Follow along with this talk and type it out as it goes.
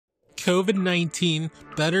COVID-19,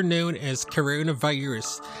 better known as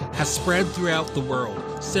coronavirus, has spread throughout the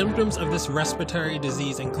world. Symptoms of this respiratory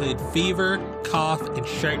disease include fever, cough, and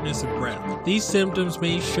shortness of breath. These symptoms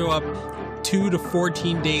may show up 2 to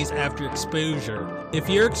 14 days after exposure. If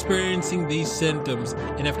you're experiencing these symptoms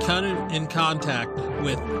and have come in contact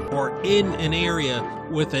with or in an area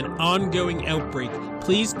with an ongoing outbreak,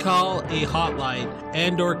 please call a hotline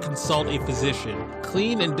and/or consult a physician.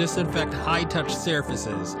 Clean and disinfect high-touch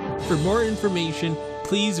surfaces. For more information,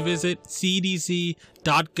 please visit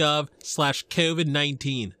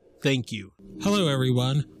cdc.gov/COVID-19. Thank you. Hello,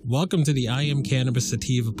 everyone. Welcome to the I Am Cannabis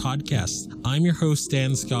Sativa podcast. I'm your host,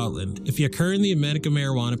 Dan Scotland. If you're currently a medical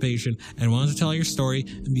marijuana patient and want to tell your story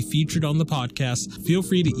and be featured on the podcast, feel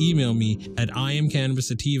free to email me at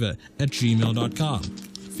iamcannabissativa@gmail.com.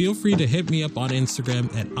 Feel free to hit me up on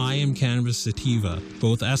Instagram at iamcannabissativa,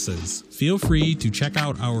 both S's. Feel free to check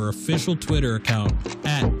out our official Twitter account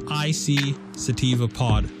at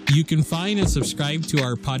ICSativaPod. You can find and subscribe to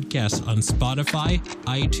our podcast on Spotify,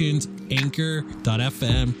 iTunes,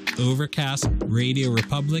 Anchor.fm, Overcast, Radio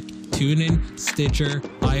Republic, TuneIn, Stitcher,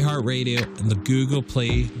 iHeartRadio, and the Google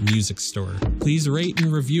Play Music Store. Please rate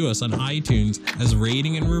and review us on iTunes, as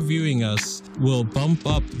rating and reviewing us will bump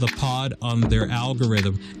up the pod on their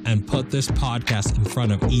algorithm and put this podcast in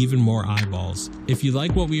front of even more eyeballs. If you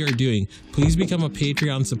like what we are doing, please become a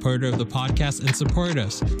Patreon supporter of the podcast and support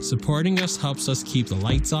us. Supporting us helps us keep the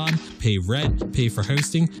lights on, pay rent, pay for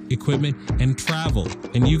hosting, equipment, and travel.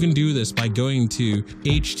 And you can do this by going to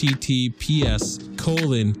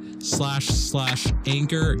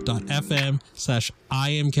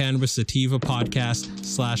https://anchor.fm/iamcannabissativa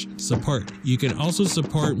podcast/support. You can also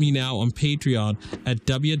support me now on Patreon at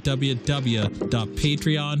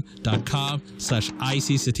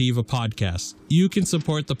www.patreon.com/ICSativaPodcast. You can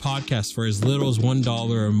support the podcast for as little as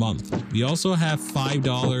 $1 a month. We also have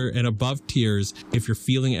 $5 and above tiers if you're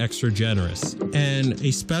feeling extra generous. And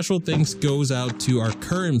a special thanks goes out to our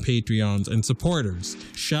current Patreons and supporters.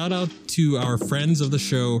 Shout out to our friends of the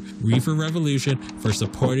show, Reefer Revolution, for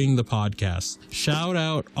supporting the podcast. Shout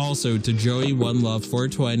out also to Joey One Love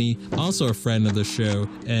 420, also a friend of the show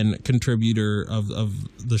and contributor of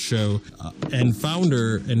the show, and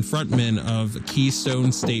founder and frontman of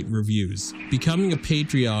Keystone State Reviews. Becoming a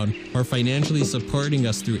Patreon or financially supporting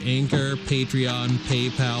us through Anchor, Patreon,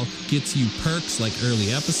 PayPal gets you perks like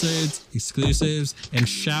early episodes, exclusives, and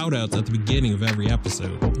shout outs at the beginning of every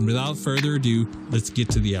episode. And without further ado, let's get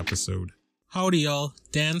to the episode. Howdy, y'all.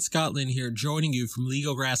 Dan Scotland here, joining you from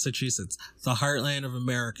Legal, Massachusetts, the heartland of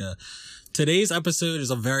America. Today's episode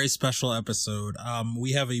is a very special episode.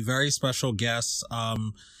 We have a very special guest.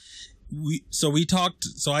 I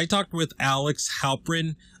talked with Alex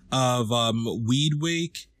Halprin of Weed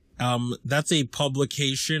Week. That's a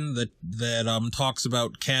publication that talks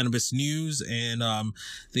about cannabis news, and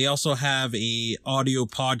they also have a audio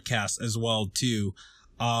podcast as well too.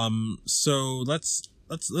 So let's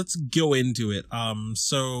go into it.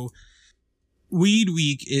 So Weed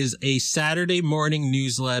Week is a Saturday morning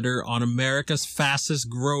newsletter on America's fastest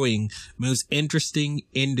growing, most interesting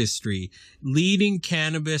industry. Leading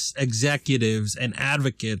cannabis executives and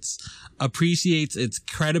advocates appreciates its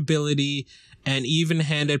credibility and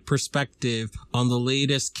even-handed perspective on the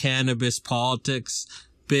latest cannabis politics,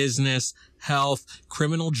 business, health,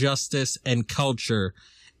 criminal justice, and culture.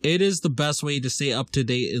 It is the best way to stay up to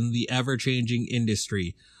date in the ever-changing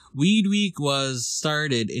industry. Weed Week was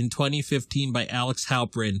started in 2015 by Alex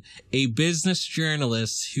Halprin, a business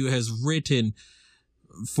journalist who has written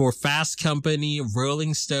for Fast Company,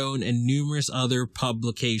 Rolling Stone, and numerous other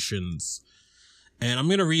publications. And I'm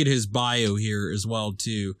going to read his bio here as well,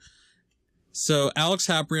 too. So Alex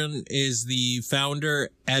Halprin is the founder,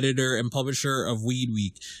 editor, and publisher of Weed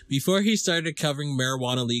Week. Before he started covering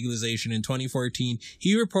marijuana legalization in 2014,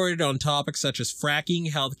 he reported on topics such as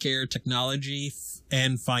fracking, healthcare, technology,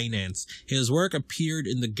 and finance. His work appeared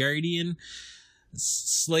in The Guardian,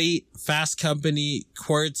 Slate, Fast Company,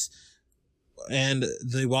 Quartz, and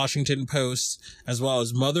The Washington Post, as well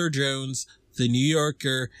as Mother Jones, The New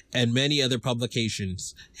Yorker, and many other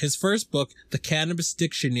publications. His first book, The Cannabis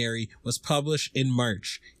Dictionary, was published in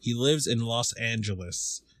March. He lives in Los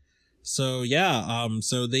Angeles. So yeah,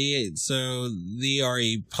 so they are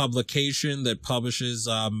a publication that publishes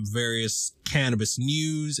various cannabis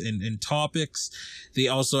news and topics. They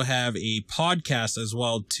also have a podcast as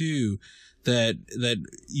well too that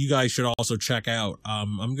you guys should also check out.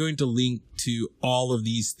 I'm going to link to all of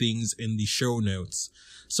these things in the show notes.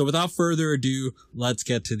 So without further ado, let's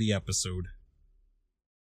get to the episode.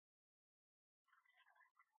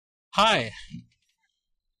 Hi.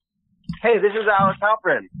 Hey, this is Alex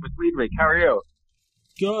Halprin with Weed Week. How are you?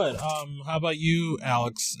 Good. How about you,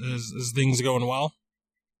 Alex? Is things going well?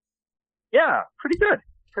 Yeah, pretty good.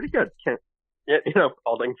 Pretty good. Can't, yeah,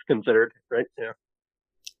 all things considered, right? Yeah.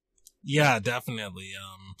 Yeah, definitely.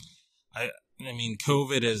 I I mean,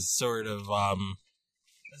 COVID is sort of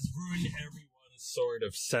has ruined everyone's sort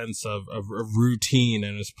of sense of routine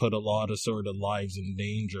and has put a lot of sort of lives in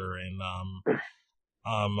danger. And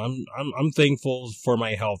I'm thankful for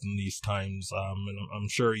my health in these times. And I'm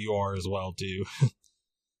sure you are as well too.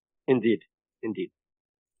 Indeed. Indeed.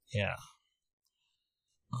 Yeah.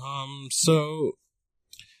 So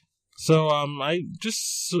I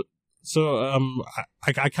just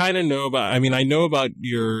I kind of know about. I mean, I know about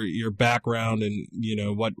your background and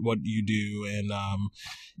what you do, and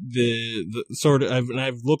the sort of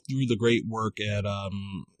I've looked through the great work at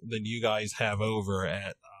that you guys have over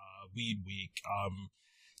at Weed Week.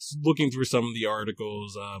 Looking through some of the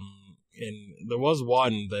articles, and there was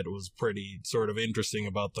one that was pretty sort of interesting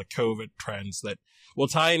about the COVID trends that will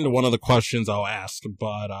tie into one of the questions I'll ask,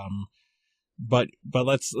 but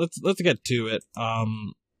let's get to it.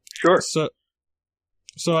 Sure. So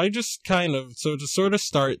I just so to sort of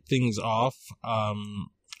start things off, I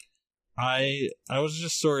was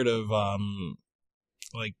just sort of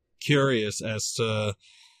like curious as to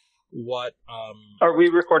what Are we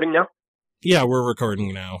recording now? Yeah, we're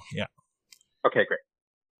recording now. Yeah. Okay, great.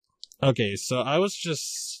 Okay, so I was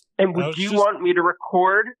just And would you want me to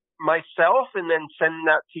record myself and then send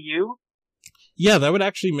that to you? Yeah, that would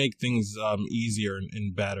actually make things easier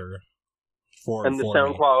and better and the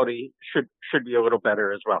sound quality should be a little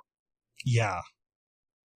better as well. Yeah.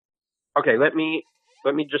 Okay, let me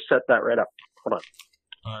just set that right up. Hold on.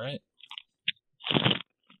 All right.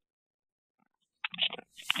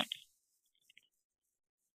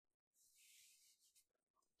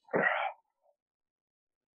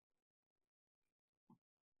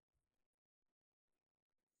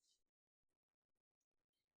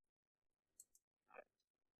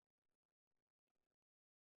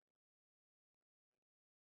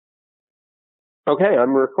 Okay,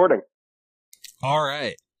 I'm recording. All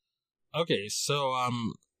right. Okay, so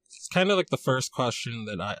it's kind of like the first question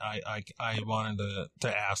that I wanted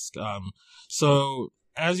to ask. So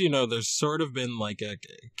as you know, there's sort of been like a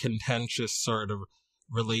contentious sort of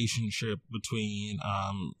relationship between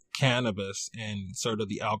cannabis and sort of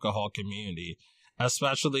the alcohol community,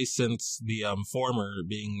 especially since the former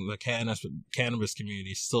being the cannabis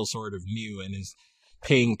community is still sort of new and is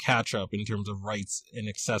paying catch up in terms of rights and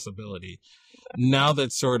accessibility. Now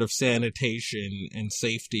that sort of sanitation and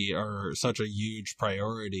safety are such a huge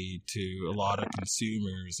priority to a lot of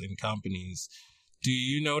consumers and companies, do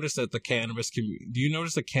you notice that the cannabis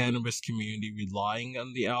community relying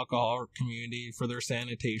on the alcohol community for their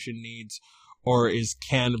sanitation needs, or is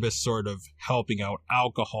cannabis sort of helping out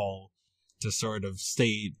alcohol to sort of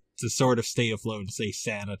stay afloat and stay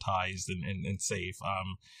sanitized and safe?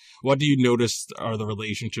 What do you notice are the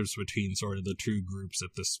relationships between sort of the two groups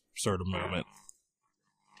at this sort of moment?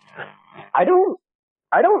 I don't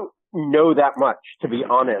know that much, to be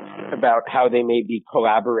honest, about how they may be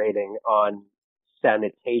collaborating on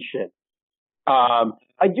sanitation.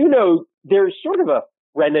 I do know there's sort of a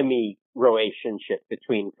frenemy relationship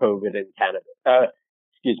between COVID and cannabis,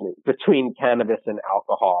 between cannabis and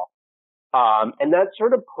alcohol. And that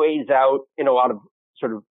sort of plays out in a lot of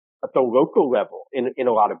sort of at the local level in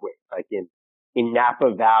a lot of ways. Like in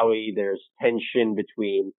Napa Valley, there's tension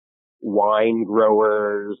between wine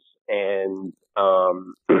growers and,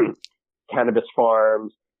 cannabis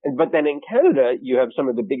farms. But then in Canada, you have some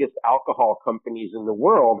of the biggest alcohol companies in the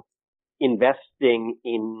world investing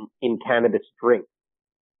in cannabis drinks,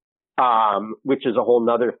 which is a whole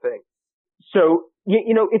nother thing. So,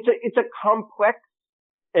 it's a complex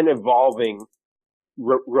and evolving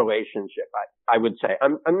relationship, I would say.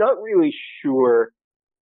 I'm not really sure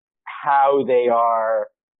how they are,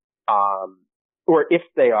 or if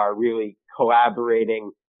they are really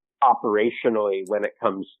collaborating operationally when it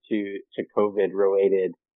comes to COVID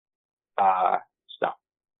related, stuff.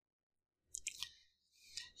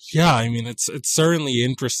 Yeah, I mean, it's certainly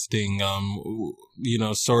interesting,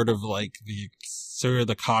 sort of like the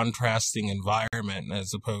contrasting environment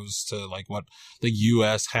as opposed to like what the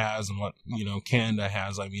US has and what, Canada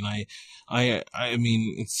has. I mean, I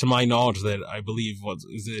mean, it's to my knowledge that I believe,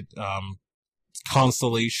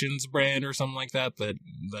 Constellation's brand or something like that,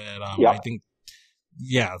 Yeah. I think,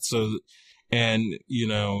 yeah, so, and,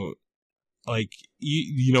 like,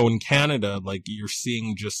 in Canada, like, you're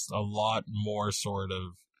seeing just a lot more sort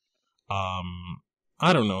of,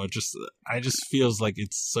 I don't know, I just feels like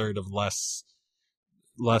it's sort of less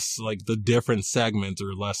like the different segments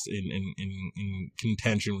are less in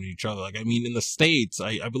contention with each other. Like, I mean, in the States,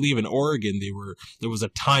 I believe in Oregon, there was a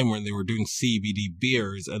time when they were doing CBD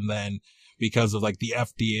beers, and then because of like the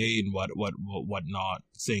FDA and whatnot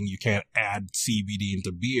saying you can't add CBD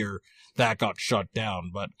into beer, that got shut down.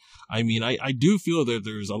 But I mean, I do feel that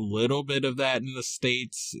there's a little bit of that in the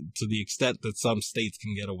States, to the extent that some states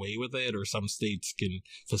can get away with it, or some states can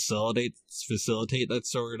facilitate that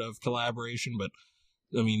sort of collaboration. But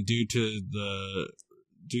I mean, due to the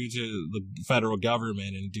federal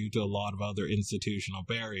government and due to a lot of other institutional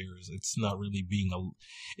barriers, it's not really being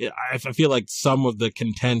I feel like some of the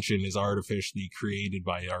contention is artificially created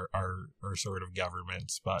by our sort of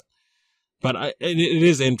governments, but it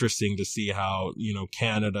is interesting to see how, you know,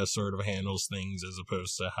 Canada sort of handles things as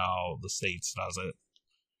opposed to how the States does it.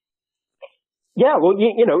 Yeah, well,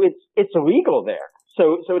 you know, it's illegal there,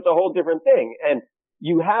 so it's a whole different thing. And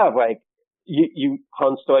you have like you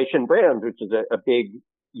Constellation Brands, which is a big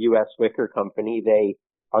U.S. liquor company. They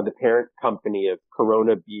are the parent company of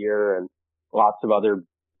Corona beer and lots of other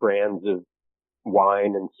brands of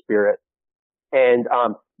wine and spirits. And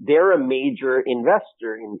they're a major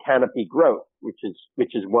investor in Canopy Growth, which is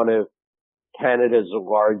one of Canada's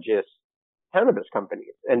largest cannabis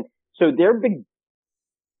companies. And so their big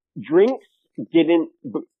drinks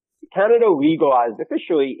Canada legalized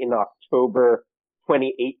officially in October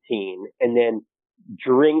 2018, and then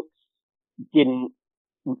drinks didn't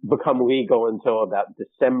become legal until about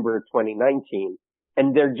December 2019.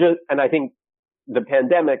 And I think the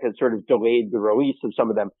pandemic has sort of delayed the release of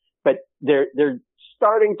some of them, but they're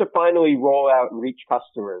starting to finally roll out and reach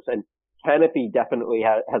customers. And Canopy definitely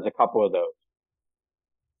has a couple of those.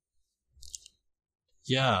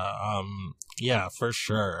 Yeah, for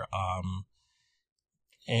sure.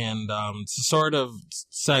 And to sort of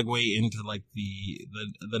segue into like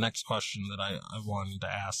the next question that I wanted to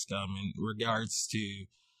ask, in regards to,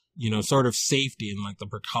 you know, sort of safety and like the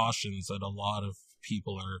precautions that a lot of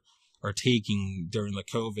people are taking during the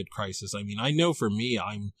COVID crisis. I mean, I know for me,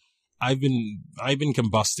 I've been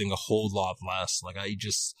combusting a whole lot less. Like I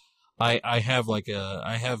have a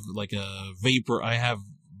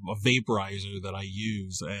vaporizer that I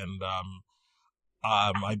use, and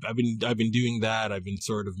I've been doing that. I've been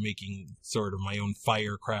sort of making sort of my own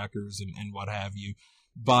firecrackers and what have you.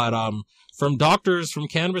 But from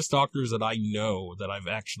cannabis doctors that I know, that I've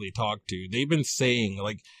actually talked to, they've been saying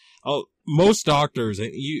like, most doctors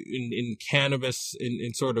in cannabis,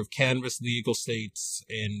 in sort of cannabis legal states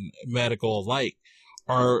and medical alike,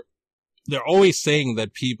 they're always saying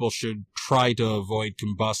that people should try to avoid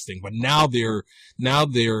combusting. But now they're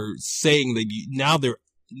saying that they're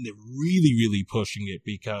really, really pushing it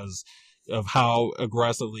because of how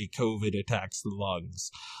aggressively COVID attacks the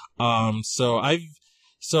lungs.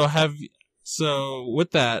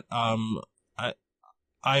 With that,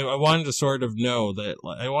 I wanted to sort of know that,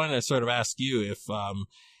 I wanted to sort of ask you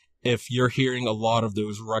if you're hearing a lot of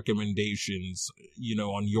those recommendations, you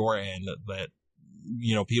know, on your end, that,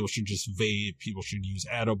 you know, people should just vape, people should use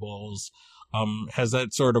edibles. Has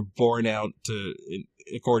that sort of borne out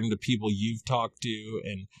according to people you've talked to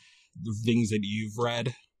and the things that you've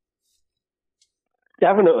read?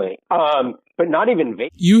 Definitely. But not even vape.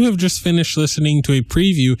 You have just finished listening to a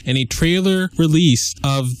preview and a trailer release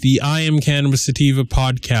of the I Am Cannabis Sativa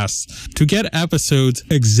podcast. To get episodes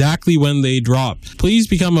exactly when they drop, please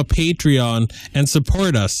become a Patreon and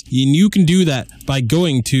support us. And you can do that by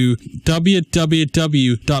going to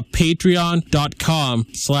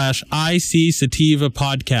www.patreon.com/IC Sativa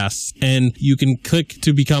podcasts, and you can click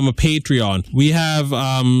to become a Patreon. We have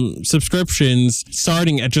subscriptions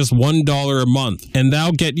starting at just $1 a month, and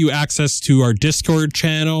that'll get you access to our Discord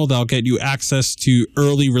channel. That'll get you access to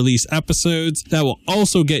early release episodes. That will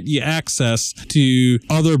also get you access to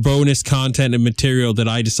other bonus content and material that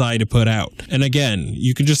I decide to put out. And again,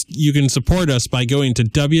 you can support us by going to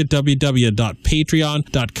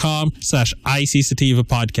www.patreon.com/IC Sativa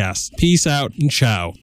podcast. Peace out and ciao.